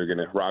whether they're going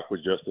to rock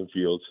with Justin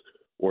Fields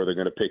or they're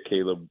going to pick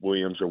Caleb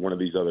Williams or one of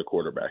these other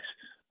quarterbacks.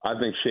 I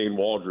think Shane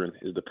Waldron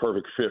is the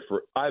perfect fit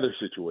for either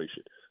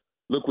situation.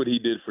 Look what he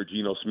did for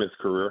Geno Smith's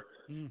career,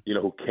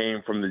 who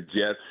came from the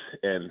Jets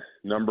and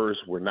numbers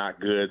were not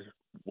good,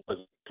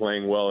 wasn't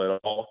playing well at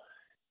all,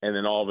 and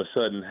then all of a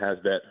sudden has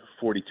that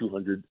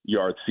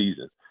 4,200-yard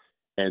season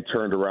and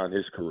turned around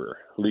his career,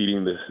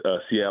 leading the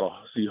Seattle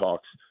Seahawks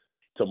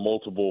to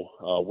multiple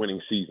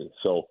winning seasons.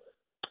 So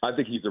I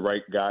think he's the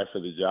right guy for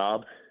the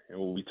job. And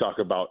when we talk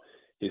about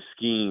his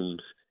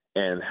schemes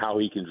and how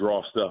he can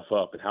draw stuff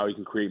up and how he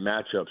can create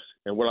matchups.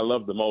 And what I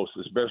love the most,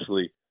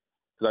 especially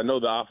because I know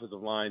the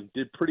offensive line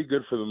did pretty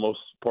good for the most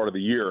part of the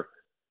year,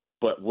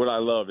 but what I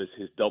love is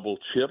his double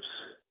chips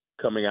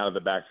coming out of the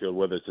backfield,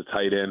 whether it's a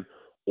tight end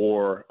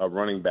or a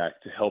running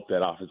back, to help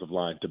that offensive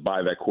line, to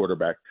buy that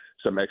quarterback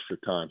some extra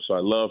time. So I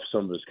love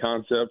some of his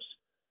concepts,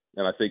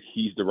 and I think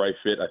he's the right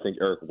fit. I think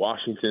Eric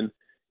Washington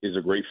is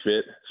a great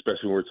fit,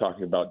 especially when we're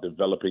talking about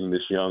developing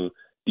this young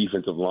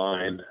defensive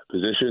line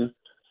position.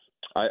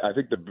 I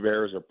think the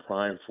Bears are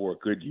primed for a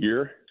good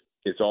year.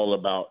 It's all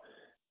about,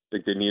 I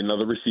think they need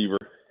another receiver,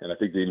 and I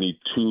think they need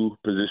 2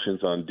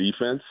 positions on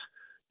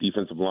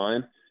defensive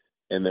line,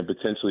 and then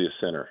potentially a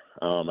center.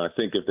 I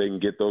think if they can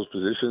get those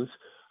positions,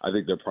 I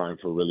think they're primed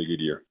for a really good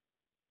year.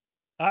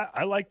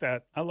 I like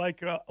that. I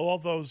like all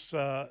those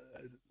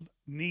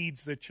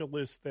needs that you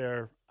list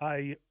there.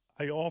 I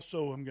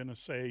also am going to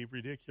say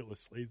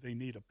ridiculously they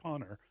need a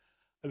punter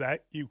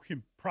that you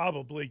can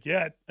probably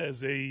get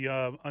as a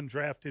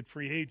undrafted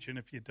free agent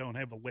if you don't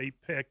have a late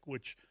pick,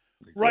 which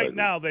right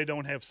now they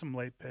don't have some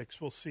late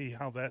picks. We'll see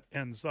how that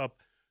ends up.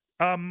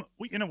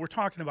 We're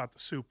talking about the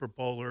Super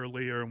Bowl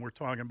earlier, and we're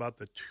talking about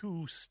the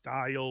 2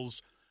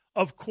 styles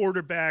of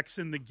quarterbacks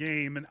in the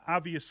game, and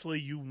obviously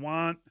you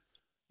want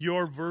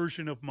your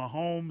version of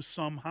Mahomes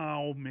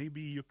somehow.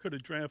 Maybe you could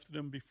have drafted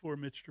him before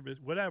Mitch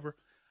Trubisky, whatever.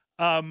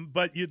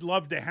 But you'd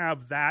love to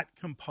have that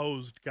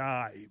composed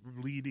guy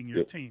leading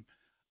your team.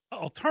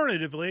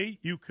 Alternatively,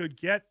 you could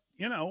get,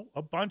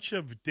 a bunch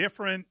of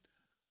different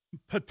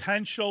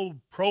potential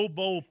Pro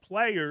Bowl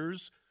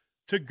players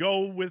to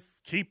go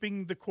with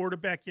keeping the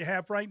quarterback you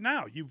have right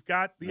now. You've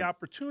got the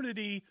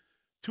opportunity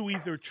to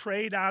either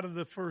trade out of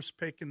the first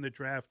pick in the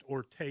draft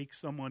or take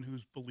someone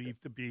who's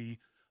believed to be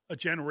a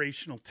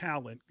generational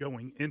talent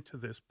going into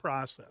this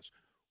process.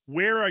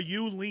 Where are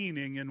you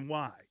leaning and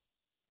why?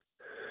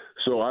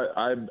 So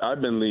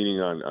I've been leaning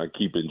on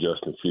keeping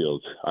Justin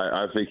Fields.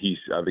 I think he's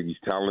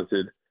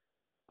talented.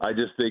 I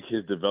just think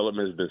his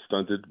development has been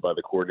stunted by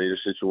the coordinator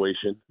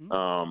situation.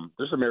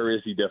 There's some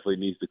areas he definitely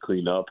needs to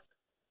clean up.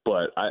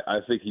 but I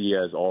think he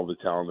has all the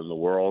talent in the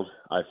world.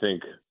 I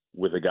think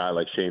with a guy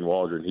like Shane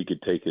Waldron, he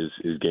could take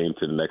his game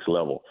to the next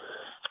level.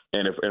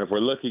 And if we're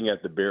looking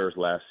at the Bears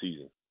last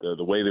season,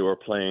 the way they were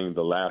playing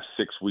the last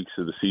 6 weeks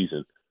of the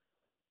season,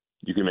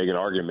 you can make an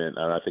argument,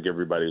 and I think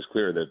everybody is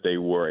clear, that they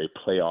were a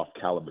playoff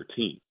caliber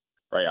team,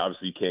 right?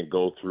 Obviously, you can't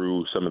go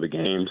through some of the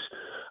games,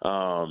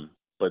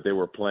 but they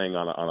were playing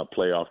on a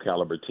playoff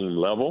caliber team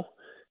level.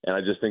 And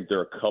I just think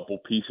they're a couple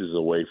pieces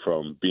away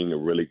from being a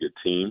really good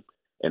team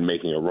and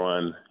making a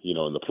run,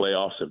 in the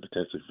playoffs and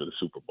potentially for the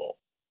Super Bowl.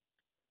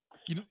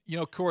 You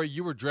know, Corey,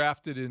 you were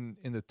drafted in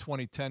the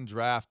 2010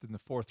 draft in the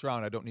 4th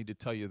round. I don't need to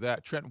tell you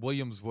that. Trent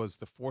Williams was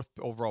the 4th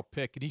overall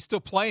pick, and he's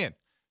still playing.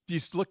 Do you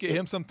look at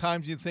him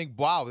sometimes and you think,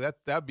 wow,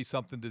 that'd be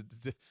something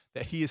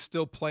that he is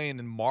still playing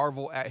and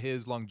marvel at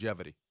his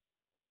longevity?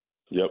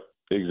 Yep,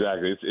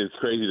 exactly. It's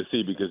crazy to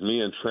see because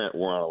me and Trent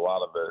were on a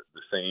lot of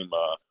the same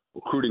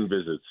recruiting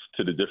visits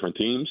to the different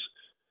teams.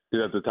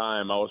 Because at the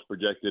time I was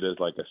projected as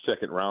like a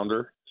 2nd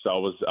rounder, so I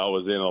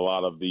was in a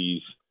lot of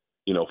these,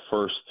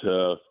 1st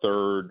to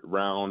 3rd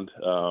round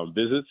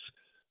visits.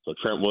 So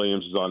Trent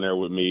Williams is on there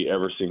with me,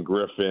 Everson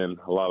Griffin,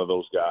 a lot of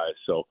those guys.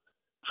 So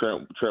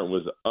Trent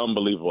was an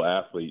unbelievable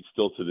athlete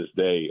still to this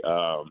day.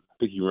 I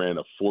think he ran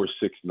a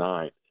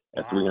 4.69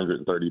 at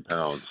 330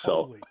 pounds.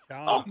 So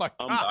oh my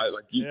God.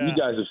 You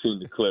guys have seen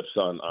the clips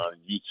on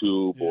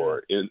YouTube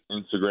or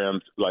Instagram,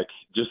 like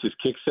just his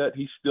kick set,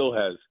 he still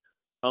has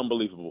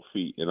unbelievable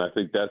feet. And I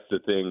think that's the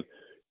thing,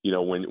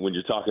 when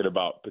you're talking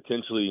about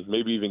potentially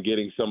maybe even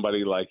getting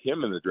somebody like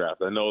him in the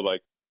draft. I know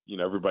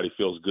everybody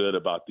feels good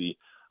about the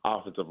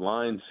offensive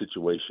line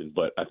situation,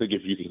 but I think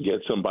if you can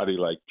get somebody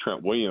like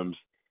Trent Williams,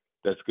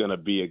 that's going to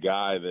be a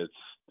guy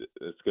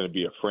that's going to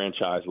be a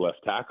franchise left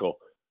tackle.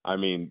 I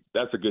mean,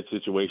 that's a good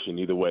situation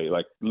either way.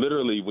 Like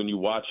literally when you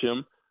watch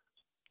him,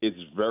 it's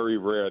very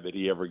rare that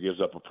he ever gives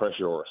up a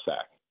pressure or a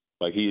sack.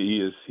 Like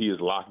he is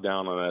locked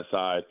down on that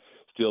side,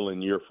 still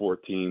in year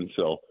 14.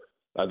 So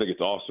I think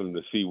it's awesome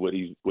to see what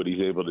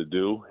he's able to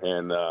do.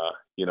 And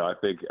I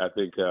think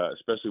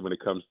especially when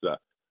it comes to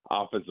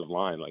offensive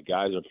line, like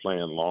guys are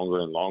playing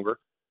longer and longer,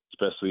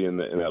 especially in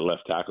that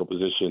left tackle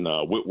position.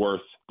 Whitworth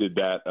did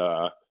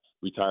that.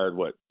 Retired,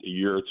 a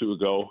year or 2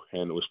 ago,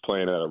 and was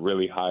playing at a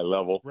really high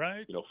level,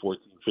 right?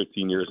 14,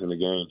 15 years in the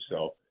game.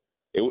 So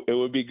it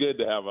would be good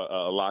to have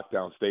a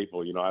lockdown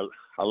staple.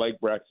 I like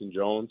Braxton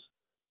Jones.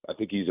 I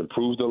think he's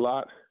improved a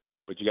lot,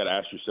 but you got to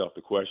ask yourself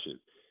the question,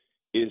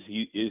 is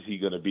he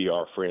going to be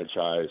our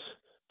franchise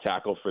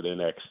tackle for the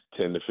next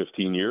 10 to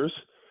 15 years?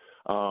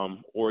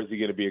 Or is he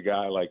going to be a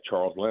guy like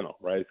Charles Leno,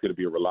 right? It's going to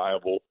be a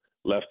reliable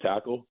left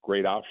tackle,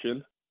 great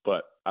option,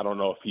 but I don't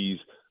know if he's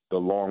the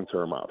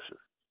long-term option.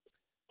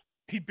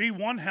 He'd be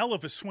one hell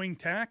of a swing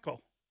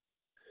tackle.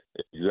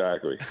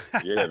 Exactly.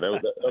 Yeah,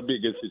 that would be a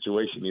good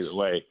situation either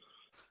way.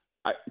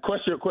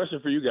 Question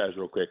for you guys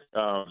real quick.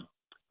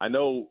 I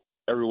know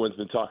everyone's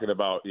been talking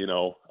about,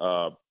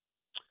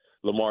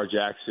 Lamar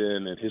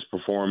Jackson and his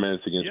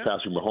performance against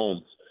Patrick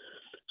Mahomes.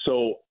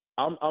 So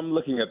I'm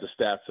looking at the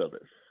stats of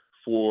it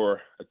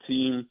for a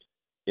team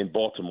in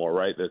Baltimore,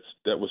 right?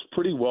 That was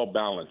pretty well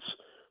balanced,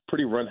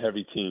 pretty run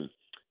heavy team.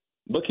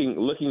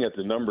 Looking at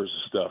the numbers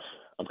and stuff,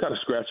 I'm kind of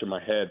scratching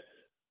my head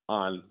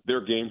on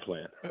their game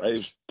plan, right?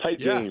 It's a tight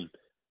game.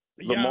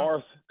 Lamar,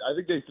 I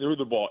think they threw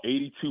the ball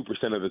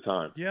 82% of the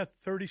time. Yeah,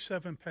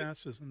 37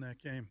 passes in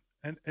that game.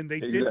 And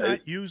they did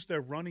not use their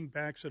running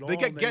backs at all. They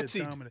got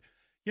Getsy.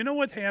 You know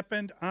what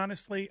happened?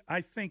 Honestly, I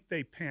think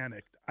they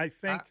panicked. I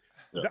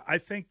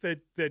think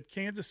that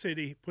Kansas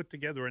City put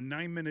together a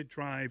 9-minute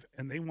drive,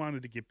 and they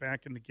wanted to get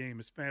back in the game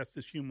as fast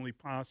as humanly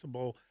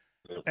possible,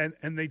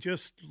 and they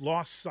just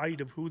lost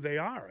sight of who they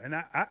are. And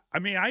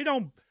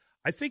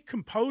I think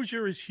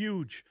composure is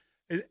huge,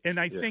 and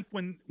I think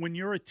when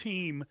you're a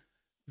team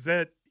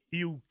that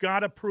you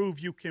got to prove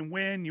you can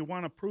win, you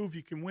want to prove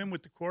you can win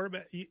with the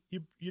quarterback,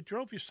 you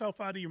drove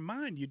yourself out of your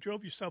mind. You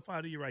drove yourself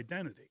out of your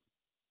identity.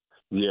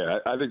 Yeah,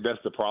 I think that's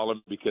the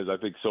problem because I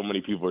think so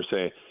many people are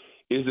saying,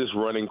 is this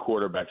running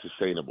quarterback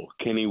sustainable?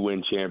 Can he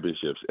win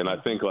championships? And I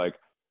think,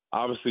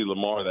 obviously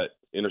Lamar, that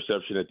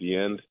interception at the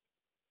end,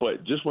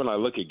 but just when I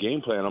look at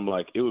game plan, I'm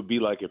like, it would be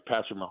like if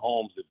Patrick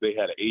Mahomes, if they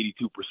had an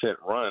 82%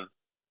 run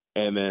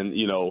and then,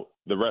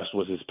 the rest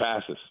was his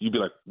passes. You'd be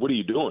like, what are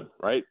you doing,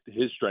 right?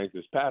 His strength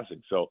is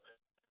passing. So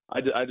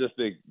I just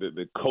think that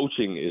the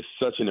coaching is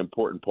such an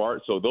important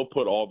part. So they'll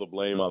put all the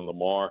blame on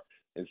Lamar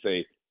and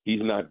say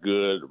he's not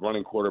good,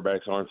 running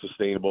quarterbacks aren't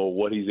sustainable,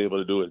 what he's able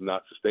to do is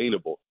not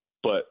sustainable.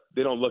 But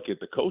they don't look at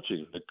the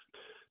coaching.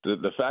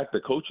 The fact the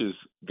coaches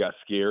got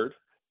scared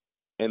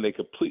and they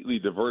completely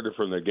diverted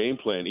from their game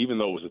plan, even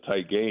though it was a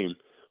tight game,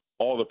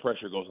 all the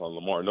pressure goes on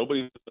Lamar.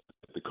 Nobody looks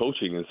at the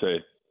coaching and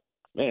say,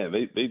 man,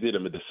 they did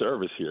him a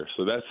disservice here.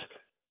 So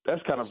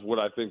that's kind of what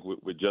I think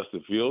with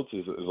Justin Fields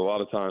is a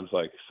lot of times,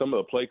 like some of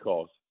the play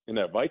calls in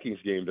that Vikings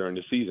game during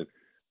the season,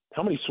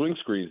 how many swing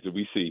screens did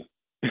we see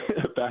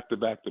back to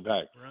back to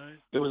back? Right.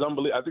 It was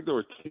unbelievable. I think there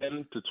were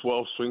 10 to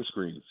 12 swing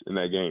screens in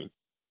that game.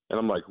 And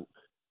I'm like,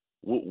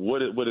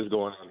 what is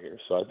going on here?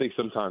 So I think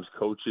sometimes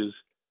coaches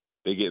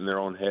they get in their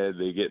own head,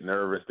 they get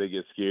nervous, they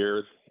get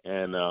scared,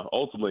 and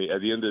ultimately,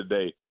 at the end of the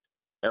day,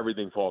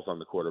 everything falls on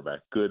the quarterback,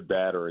 good,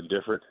 bad, or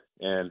indifferent.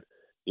 And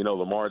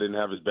Lamar didn't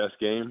have his best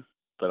game,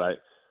 but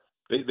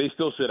they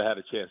still should have had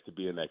a chance to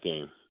be in that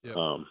game. Yep.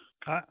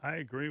 I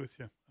agree with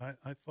you.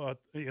 I thought,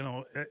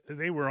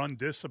 they were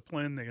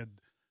undisciplined. They had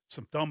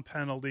some dumb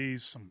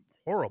penalties, some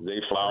horrible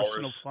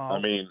personal fouls.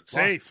 I mean,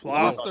 Flowers.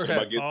 Lost their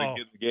head.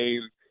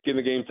 Getting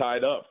the game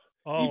tied up.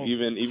 Oh,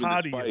 even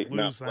how do you despite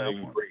lose not that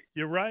playing one? great.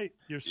 You're right.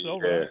 You're so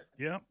right.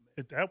 Yeah,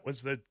 that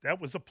was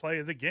a play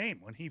of the game.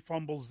 When he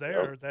fumbles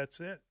there, that's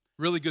it.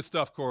 Really good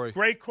stuff, Corey.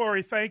 Great,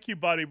 Corey. Thank you,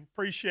 buddy.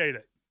 Appreciate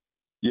it.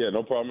 Yeah,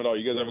 no problem at all.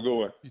 You guys have a good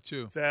one. You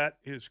too. That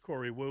is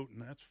Corey Wootton.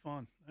 That's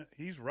fun.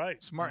 He's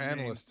right. Smart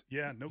analyst.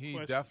 Yeah, no question.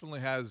 He definitely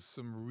has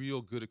some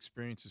real good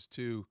experiences,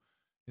 too,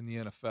 in the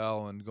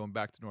NFL and going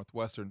back to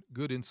Northwestern.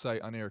 Good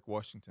insight on Eric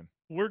Washington.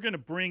 We're going to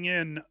bring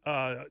in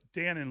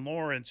Dan and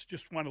Lawrence.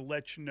 Just want to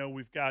let you know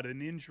we've got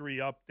an injury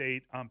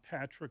update on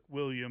Patrick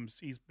Williams.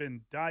 He's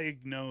been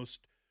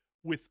diagnosed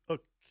with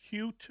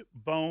acute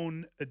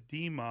bone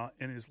edema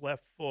in his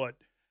left foot,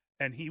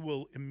 and he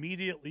will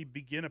immediately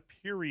begin a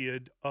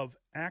period of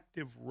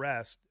active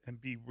rest and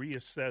be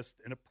reassessed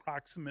in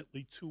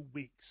approximately 2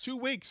 weeks. 2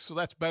 weeks, so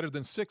that's better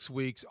than 6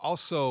 weeks.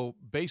 Also,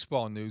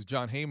 baseball news,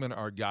 John Heyman,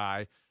 our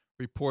guy,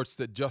 reports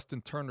that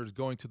Justin Turner's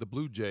going to the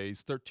Blue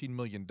Jays, $13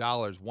 million,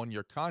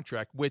 one-year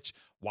contract, which,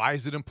 why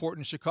is it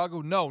important in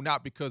Chicago? No,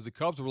 not because the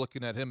Cubs were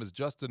looking at him as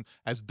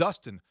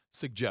Dustin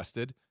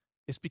suggested.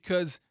 It's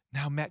because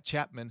now Matt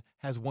Chapman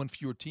has one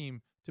fewer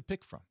team to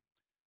pick from.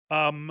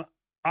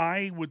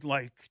 I would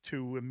like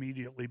to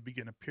immediately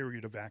begin a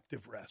period of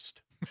active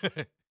rest.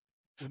 Wouldn't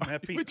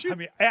that be?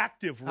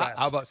 Active rest.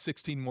 How about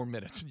 16 more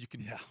minutes? You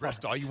can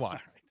rest all you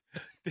want. All right.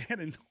 Dan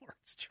and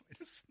Lawrence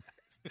join us next.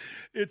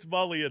 It's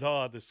Mully and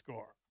Haugh, The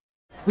Score.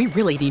 We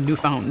really need new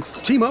phones.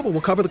 T-Mobile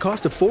will cover the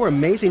cost of 4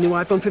 amazing new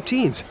iPhone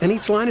 15s, and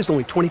each line is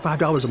only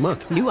 $25 a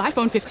month. New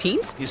iPhone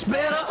 15s? It's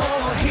better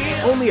over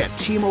here. Only at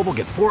T-Mobile,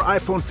 get 4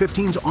 iPhone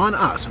 15s on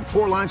us and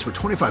 4 lines for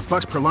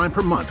 $25 per line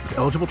per month with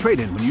eligible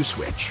trade-in when you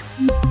switch.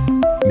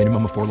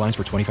 Minimum of 4 lines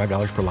for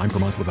 $25 per line per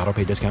month with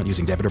autopay discount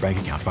using debit or bank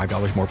account.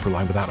 $5 more per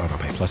line without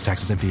autopay, plus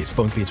taxes and fees.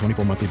 Phone fee at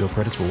 24 monthly bill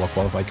credits for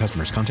well-qualified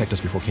customers. Contact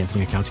us before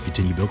canceling account to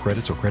continue bill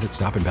credits or credit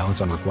stop and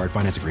balance on required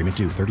finance agreement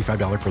due.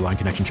 $35 per line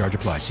connection charge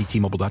applies. See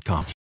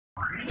T-Mobile.com.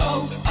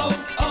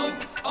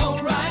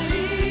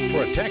 O'Reilly.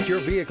 Protect your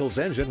vehicle's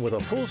engine with a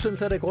full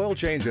synthetic oil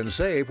change and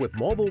save with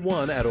Mobile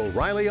One at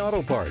O'Reilly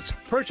Auto Parts.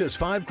 Purchase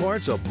 5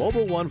 quarts of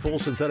Mobile One full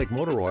synthetic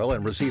motor oil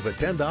and receive a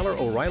 $10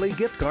 O'Reilly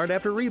gift card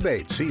after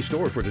rebate. See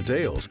store for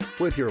details.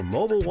 With your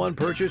Mobile One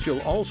purchase,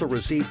 you'll also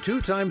receive 2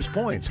 times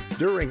points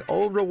during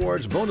O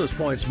Rewards Bonus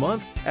Points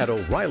Month at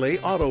O'Reilly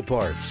Auto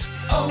Parts.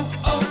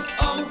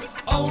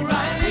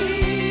 O'Reilly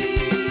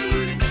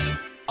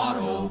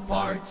Auto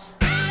Parts.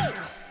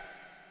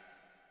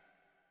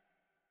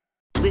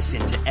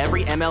 Listen to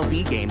every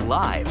MLB game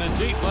live. In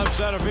the deep left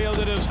center field,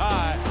 it is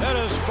high, it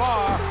is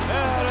far,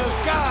 it is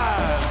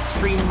gone.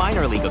 Stream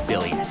minor league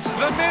affiliates.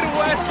 The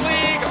Midwest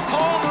League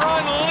home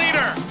run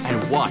leader.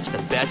 And watch the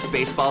best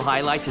baseball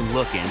highlights and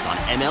look-ins on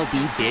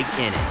MLB Big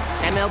Inning.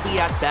 MLB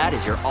At Bat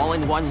is your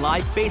all-in-one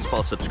live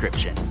baseball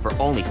subscription for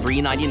only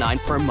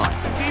 $3.99 per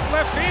month. Deep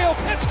left field,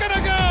 it's gonna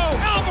go.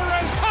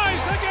 Alvarez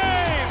ties the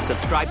game.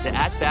 Subscribe to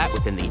At Bat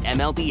within the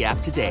MLB app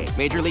today.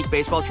 Major League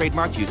Baseball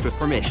trademarks used with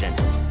permission.